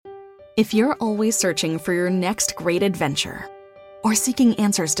If you're always searching for your next great adventure or seeking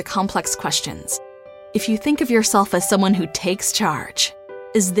answers to complex questions, if you think of yourself as someone who takes charge,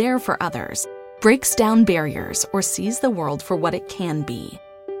 is there for others, breaks down barriers, or sees the world for what it can be,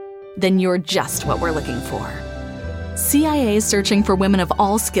 then you're just what we're looking for. CIA is searching for women of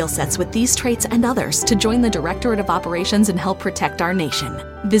all skill sets with these traits and others to join the Directorate of Operations and help protect our nation.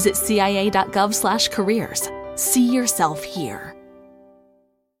 Visit cia.gov/careers. See yourself here.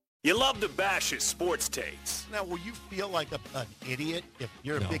 You love to bash his sports takes. Now, will you feel like an idiot if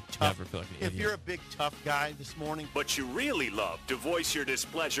you're a big tough? Never feel like an if idiot. you're a big tough guy this morning? But you really love to voice your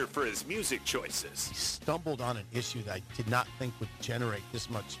displeasure for his music He choices. stumbled on an issue that I did not think would generate this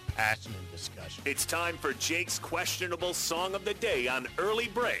much passion and discussion. It's time for Jake's questionable song of the day on Early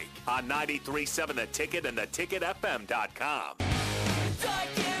Break on 93.7 The Ticket and theticketfm.com.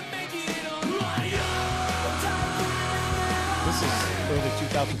 This is early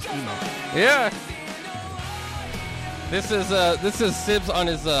 2000s emo. Yeah. This is Sibs on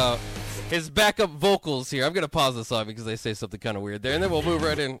his backup vocals here. I'm gonna pause this off because they say something kind of weird there, and then we'll move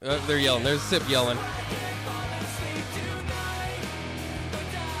right in. They're yelling. There's Sib yelling.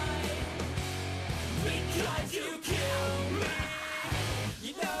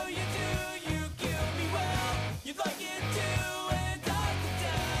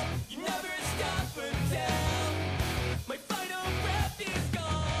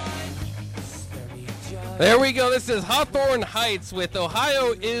 There we go. This is Hawthorne Heights with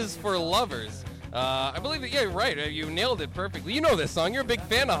Ohio is for Lovers. I believe that, yeah, right. You nailed it perfectly. You know this song. You're a big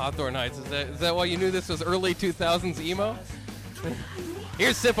fan of Hawthorne Heights. Is that why you knew this was early 2000s emo?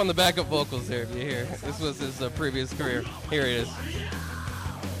 Here's Sip on the backup vocals there, if you hear. This was his previous career. Here it is.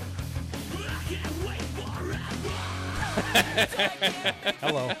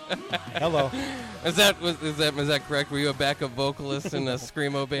 Hello. Is that correct? Were you a backup vocalist in a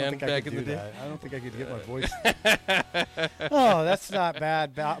screamo band back in the day? I don't think I could get my voice. Oh, that's not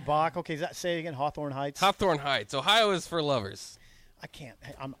bad, Bach. Okay, say it again. Hawthorne Heights. Hawthorne Heights. Ohio is for Lovers. I can't.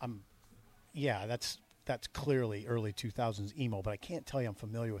 Yeah, that's clearly early 2000s emo, but I can't tell you I'm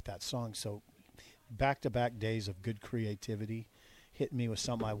familiar with that song. So, back-to-back days of good creativity hit me with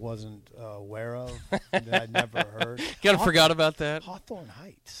something I wasn't aware of that I'd never heard. Kind of forgot about that. Hawthorne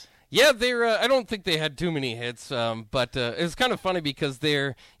Heights. Yeah, they're. I don't think they had too many hits, but it was kind of funny because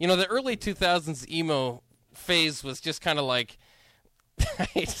they're. The early 2000s emo phase was just kind of like. I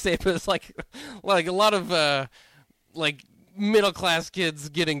hate to say it, but it was like a lot of middle class kids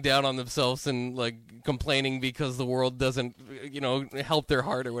getting down on themselves and complaining because the world doesn't help their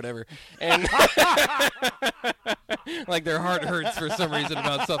heart or whatever, and their heart hurts for some reason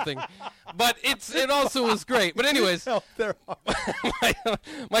about something. But it also was great. But anyways,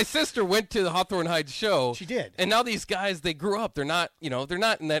 my sister went to the Hawthorne Heights show. She did. And now these guys, they grew up. They're not in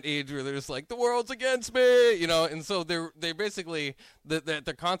that age where they're just like, the world's against me, and so they basically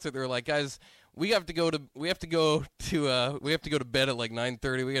the concert, they're like, guys, we have to go to bed at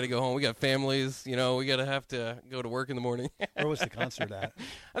 9:30. We got to go home. We got families, we have to go to work in the morning. Where was the concert at?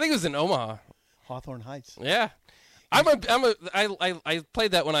 I think it was in Omaha. Hawthorne Heights. Yeah. I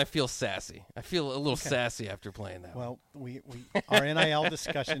played that when I feel sassy. I feel a little sassy after playing that. Well, our NIL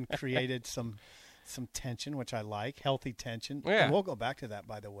discussion created some tension, which I like, healthy tension. Yeah. And we'll go back to that,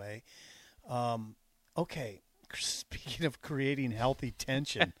 by the way. Okay. Speaking of creating healthy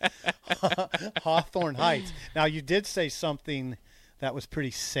tension, Hawthorne Heights. Now, you did say something that was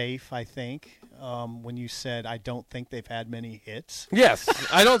pretty safe, I think, when you said, I don't think they've had many hits. Yes.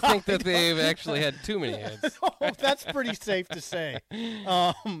 I don't think that they've actually had too many hits. Oh, that's pretty safe to say.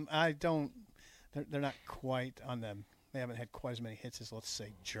 I don't. They're not quite on them. They haven't had quite as many hits as, let's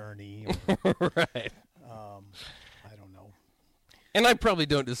say, Journey. Right. I don't know. And I probably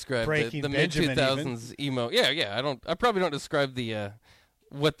don't describe the mid Benjamin 2000s emo. Yeah. I probably don't describe the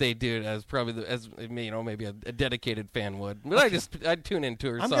what they do as probably maybe a dedicated fan would. But okay. I'd tune into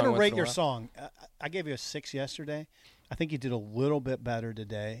her. I'm song. I'm going to rate your song. I gave you a 6 yesterday. I think you did a little bit better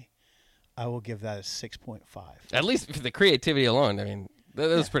today. I will give that a 6.5. At least for the creativity alone. I mean, that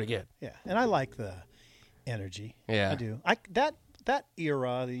was pretty good. Yeah, and I like the energy. Yeah, I do. That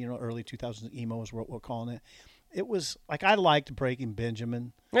era, early 2000s emo is what we're calling it. It was like I liked Breaking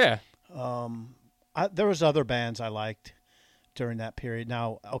Benjamin. Yeah. There was other bands I liked during that period.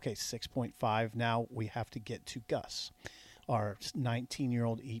 Now, okay, 6.5. Now we have to get to Gus, our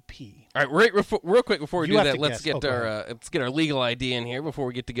 19-year-old EP. All right, real quick before we do that, let's guess. get our legal ID in here before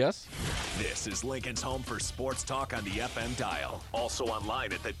we get to Gus. This is Lincoln's home for sports talk on the FM dial. Also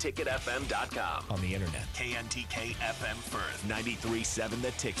online at theticketfm.com. On the internet. KNTK FM Firth, 93.7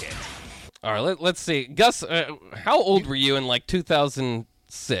 The Ticket. All right, let's see. Gus, how old were you in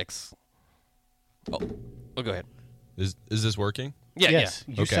 2006? Oh, go ahead. Is this working? Yeah, Yes,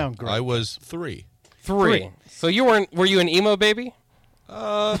 yeah. you sound great. I was 3. 3. So were you an emo baby?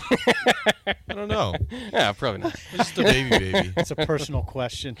 I don't know. Yeah, probably not. Just a baby. It's a personal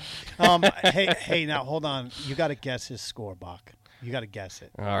question. Hey, now hold on. You got to guess his score, Bach. You got to guess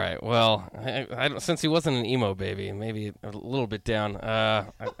it. All right. Well, since he wasn't an emo baby, maybe a little bit down.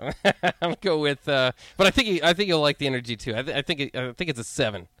 I'll go with. But I think you'll like the energy too. I think it's a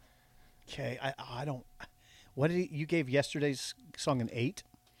 7. Okay, I don't. What did you gave yesterday's song an 8?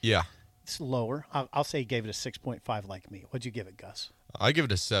 Yeah. It's lower. I'll say he gave it a 6.5 like me. What'd you give it, Gus? I give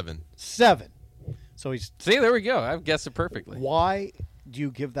it a 7. 7. So he's. See, there we go. I've guessed it perfectly. Why do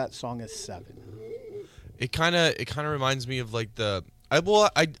you give that song a 7? It kind of reminds me of like I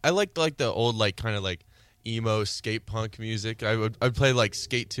like the old like kind of like emo skate punk music. I'd play like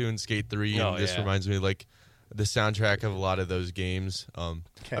Skate 2 and Skate 3, and this reminds me like the soundtrack of a lot of those games.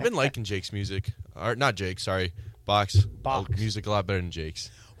 Okay. I've been liking Jake's music, or not Jake, sorry, Bach's music a lot better than Jake's.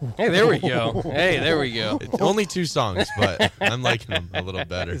 Hey, there we go. It's only 2 songs, but I'm liking them a little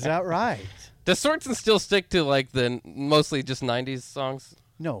better. Is that right? Does Sorensen still stick to like the mostly just 90s songs?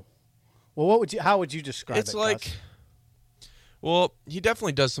 No. Well, how would you describe it? It's like, Gus? well, he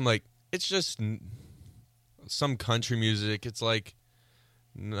definitely does some like, it's just some country music. It's like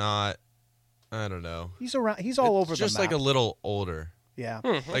not, I don't know. He's around. He's all over the map. Just like a little older. Yeah.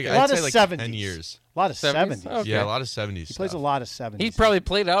 Like A lot I'd of say like 70s. 10 years. A lot of 70s. Okay. Yeah, a lot of 70s He stuff. plays a lot of 70s. He probably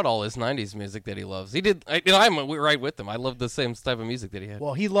played out all his 90s music that he loves. He did. I'm right with him. I love the same type of music that he had.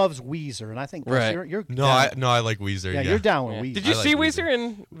 Well, he loves Weezer, and I think Gus, Right. you're No, down. I like Weezer. Yeah, you're down with Yeah. Weezer. Did you I like see Weezer. Weezer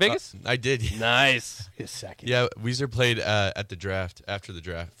in Vegas? I did. Nice. His second. Yeah, Weezer played at the draft, after the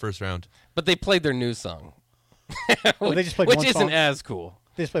draft, first round. But they played their new song. Oh, they just played which one isn't song? as cool.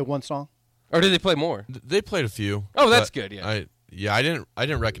 They just played one song. Or did they play more? They played a few. Oh, that's but good, yeah. I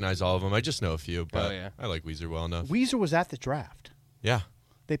didn't recognize all of them. I just know a few, but yeah. I like Weezer well enough. Weezer was at the draft. Yeah.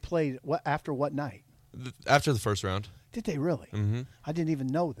 They played after what night? After the first round. Did they really? Mm-hmm. I didn't even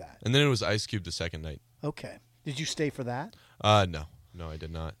know that. And then it was Ice Cube the second night. Okay. Did you stay for that? No, I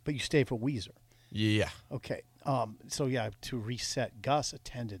did not. But you stayed for Weezer. Yeah. Okay. So yeah, to reset, Gus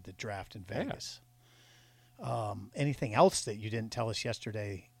attended the draft in Vegas. Anything else that you didn't tell us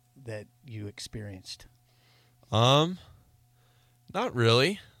yesterday that you experienced? Not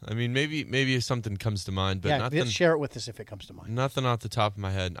really. I mean, maybe if something comes to mind, but yeah, nothing. share it with us if it comes to mind. Nothing off the top of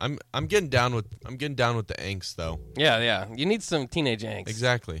my head. I'm getting down with the angst though. Yeah. You need some teenage angst.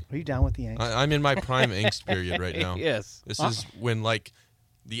 Exactly. Are you down with the angst? I'm in my prime angst period right now. Yes. This is when like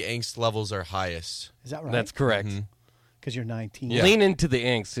the angst levels are highest. Is that right? That's correct. Because you're 19. Yeah. Lean into the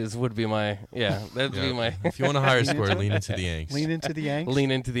angst would be my, that'd be my, If you want a higher score, lean into the angst. Lean into the angst.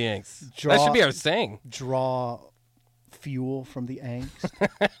 lean into the angst. Draw- That should be our saying. Draw fuel from the angst.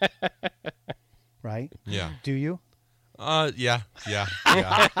 Right? Yeah. Do you? Yeah.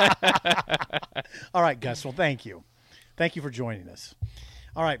 All right, Gus. Well, thank you. Thank you for joining us.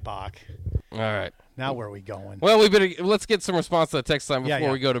 All right, Bach. All right. Now where are we going? Well, let's get some response to the text line before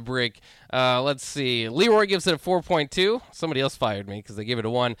Yeah. we go to break. Let's see. Leroy gives it a 4.2. Somebody else fired me because they gave it a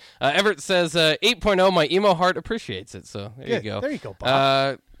 1. Everett says 8.0. My emo heart appreciates it. So there Good. you go. There you go,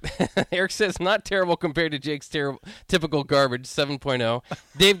 Bob. Eric says not terrible compared to Jake's typical garbage, 7.0.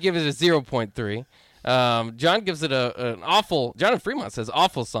 Dave gives it a 0.3. John gives it an awful. John in Fremont says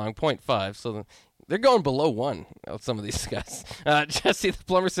awful song, 0.5. So they're going below 1. Some of these guys. Jesse the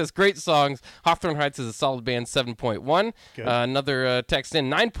plumber says great songs. Hawthorne Heights is a solid band, 7.1. Another text in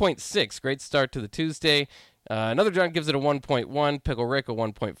 9.6. Great start to the Tuesday. Another John gives it a 1.1. Pickle Rick a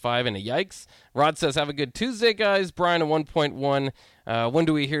 1.5 and a yikes. Rod says have a good Tuesday, guys. Brian a 1.1. When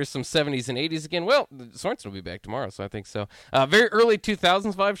do we hear some 70s and 80s again? Well, Sorensen will be back tomorrow, so I think so. Very early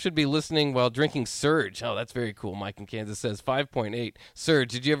 2000s vibe. Should be listening while drinking Surge. Oh, that's very cool. Mike in Kansas says 5.8.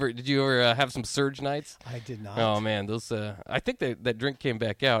 Surge. Did you ever have some Surge nights? I did not. Oh man, those. I think that drink came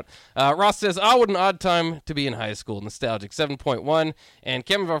back out. Ross says, "Ah, what an odd time to be in high school. Nostalgic, 7.1." And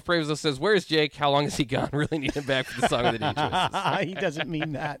Kevin Valfrezo says, "Where's Jake? How long is he gone? Really need him back for the song of the day choices." He doesn't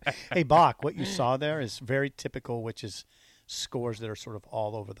mean that. Hey, Bach, what you saw there is very typical, which is scores that are sort of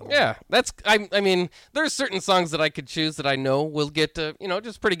all over the map. Yeah, that's. I mean, there's certain songs that I could choose that I know will get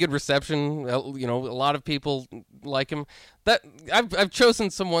just pretty good reception. A lot of people like them. That I've chosen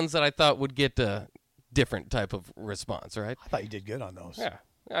some ones that I thought would get a different type of response. Right? I thought you did good on those. Yeah,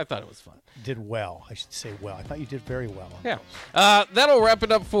 I thought it was fun. Did well. I should say well. I thought you did very well on Yeah. those. That'll wrap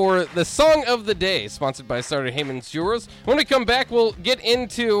it up for the Song of the Day, sponsored by Starter Heyman's Jewelers. When we come back, we'll get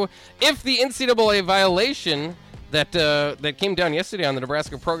into if the NCAA violation that came down yesterday on the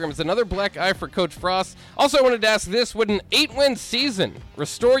Nebraska program. It's another black eye for Coach Frost. Also, I wanted to ask this: would an 8-win season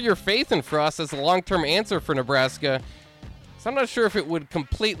restore your faith in Frost as a long-term answer for Nebraska? So I'm not sure if it would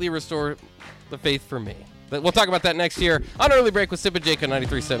completely restore the faith for me. But we'll talk about that next year on Early Break with Sip and Jake on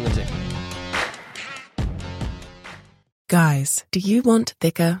 93.7 The Ticket. Guys, do you want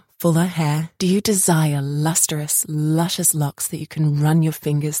thicker, fuller hair? Do you desire lustrous, luscious locks that you can run your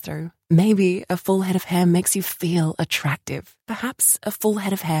fingers through? Maybe a full head of hair makes you feel attractive. Perhaps a full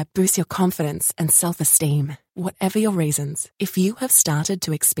head of hair boosts your confidence and self-esteem. Whatever your reasons, if you have started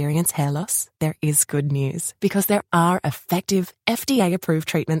to experience hair loss, there is good news, because there are effective, FDA-approved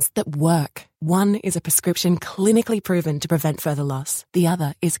treatments that work. One is a prescription clinically proven to prevent further loss. The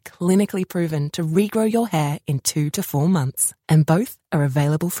other is clinically proven to regrow your hair in 2 to 4 months. And both are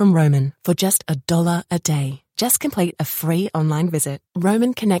available from Roman for just $1 a day. Just complete a free online visit.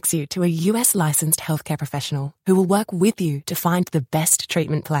 Roman connects you to a US licensed healthcare professional who will work with you to find the best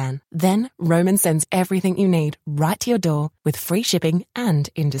treatment plan. Then Roman sends everything you need right to your door with free shipping and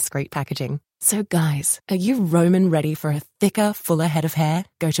indiscreet packaging. So guys, are you Roman ready for a thicker, fuller head of hair?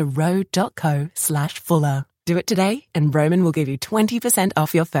 Go to ro.co/fuller. Do it today and Roman will give you 20%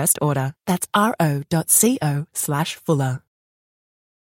 off your first order. That's ro.co/fuller.